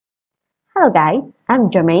Hello guys, I'm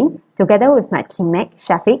Germaine. Together with my teammate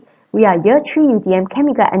Syafiq, we are Year 3 UTM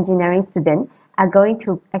Chemical Engineering students are going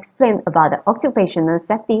to explain about the occupational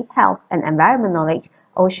safety, health and environment knowledge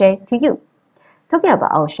OSHE to you. Talking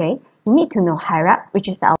about OSHE, you need to know HIRARC, which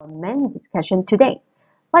is our main discussion today.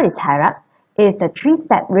 What is HIRARC? It is a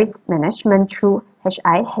three-step risk management through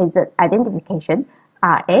HI, hazard identification,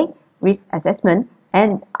 RA, risk assessment,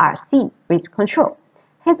 and RC, risk control.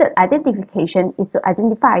 Hazard identification is to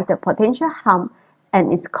identify the potential harm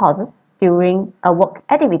and its causes during a work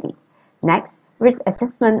activity. Next, risk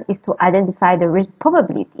assessment is to identify the risk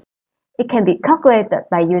probability. It can be calculated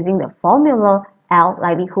by using the formula L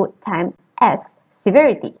likelihood times S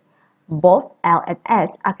severity. Both L and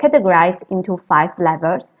S are categorized into 5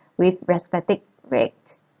 levels with respective rate.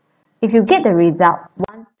 If you get the result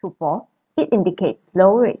 1 to 4, it indicates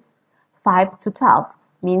low risk. 5 to 12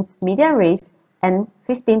 means medium risk, and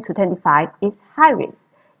 15 to 25 is high risk.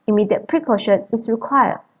 Immediate precaution is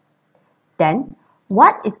required. Then,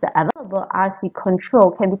 what is the available RC control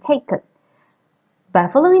can be taken? By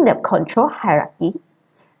following the control hierarchy,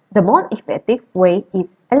 the most effective way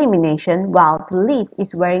is elimination, while the least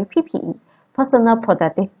is wearing PPE, personal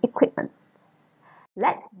protective equipment.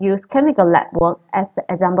 Let's use chemical lab work as the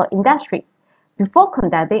example industry. Before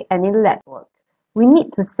conducting any lab work, we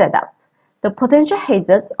need to set up. The potential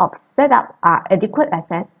hazards of setup are adequate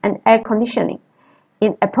access and air conditioning.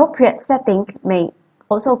 Inappropriate setting may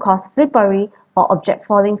also cause slippery or object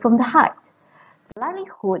falling from the height. The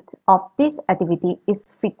likelihood of this activity is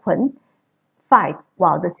frequent, 5,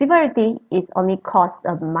 while the severity is only caused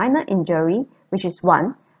a minor injury, which is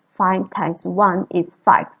 1. 5 times 1 is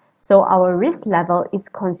 5, so our risk level is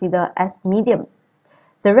considered as medium.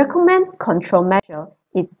 The recommended control measure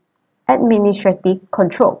is administrative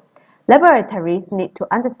control. Laboratories need to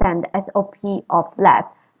understand the SOP of lab,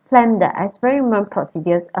 plan the experiment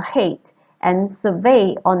procedures ahead, and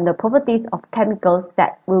survey on the properties of chemicals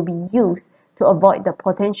that will be used to avoid the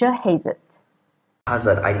potential hazards.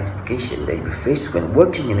 Hazard identification that you face when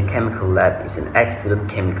working in a chemical lab is an accident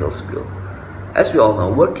chemical spill. As we all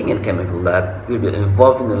know, working in a chemical lab will be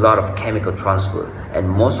involving a lot of chemical transfer, and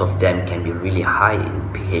most of them can be really high in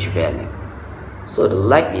pH value. So the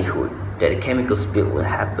likelihood that a chemical spill will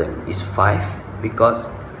happen is 5, because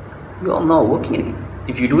we all know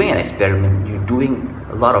if you're doing an experiment, you're doing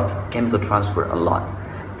a lot of chemical transfer a lot.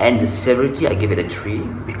 And the severity, I give it a 3,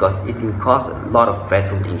 because it will cause a lot of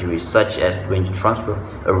fatal injuries, such as when you transfer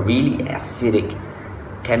a really acidic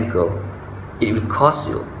chemical, it will cause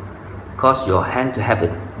your hand to have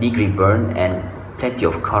a degree burn and plenty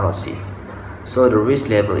of corrosive. So the risk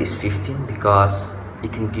level is 15, because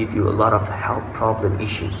it can give you a lot of health problem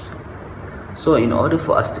issues. So in order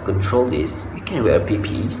for us to control this, we can wear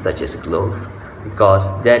PPE such as a glove,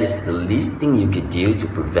 because that is the least thing you can do to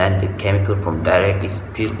prevent the chemical from directly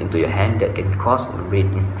spill into your hand that can cause red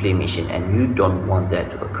inflammation, and you don't want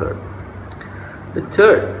that to occur. The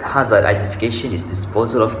third hazard identification is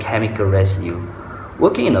disposal of chemical residue.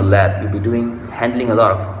 Working in a lab, you'll be handling a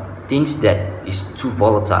lot of things that is too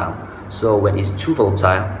volatile. So when it's too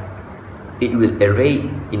volatile, it will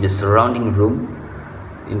aerate in the surrounding room,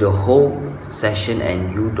 in the whole session,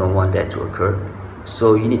 and you don't want that to occur.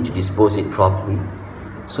 So you need to dispose it properly.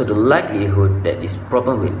 So the likelihood that this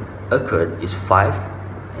problem will occur is 5,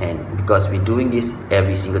 and because we're doing this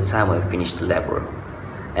every single time when we finish the lab work.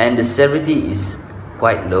 And the severity is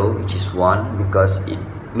quite low, which is 1, because it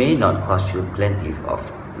may not cause you plenty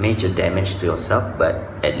of major damage to yourself, but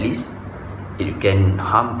at least it can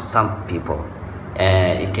harm some people,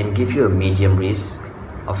 and it can give you a medium risk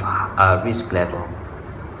of risk level.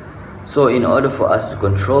 So in order for us to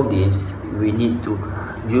control this, we need to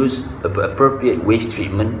use appropriate waste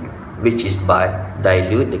treatment, which is by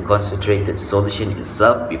dilute the concentrated solution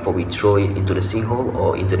itself before we throw it into the sinkhole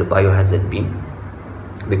or into the biohazard bin,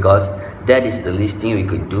 because that is the least thing we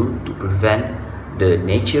could do to prevent the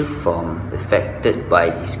nature from affected by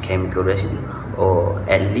this chemical residue, or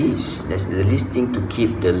at least that's the least thing to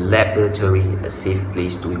keep the laboratory a safe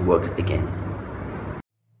place to work again.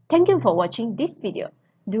 Thank you for watching this video.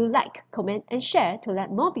 Do like, comment and share to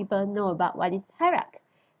let more people know about what is HIRARC.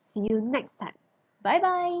 See you next time. Bye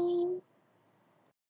bye.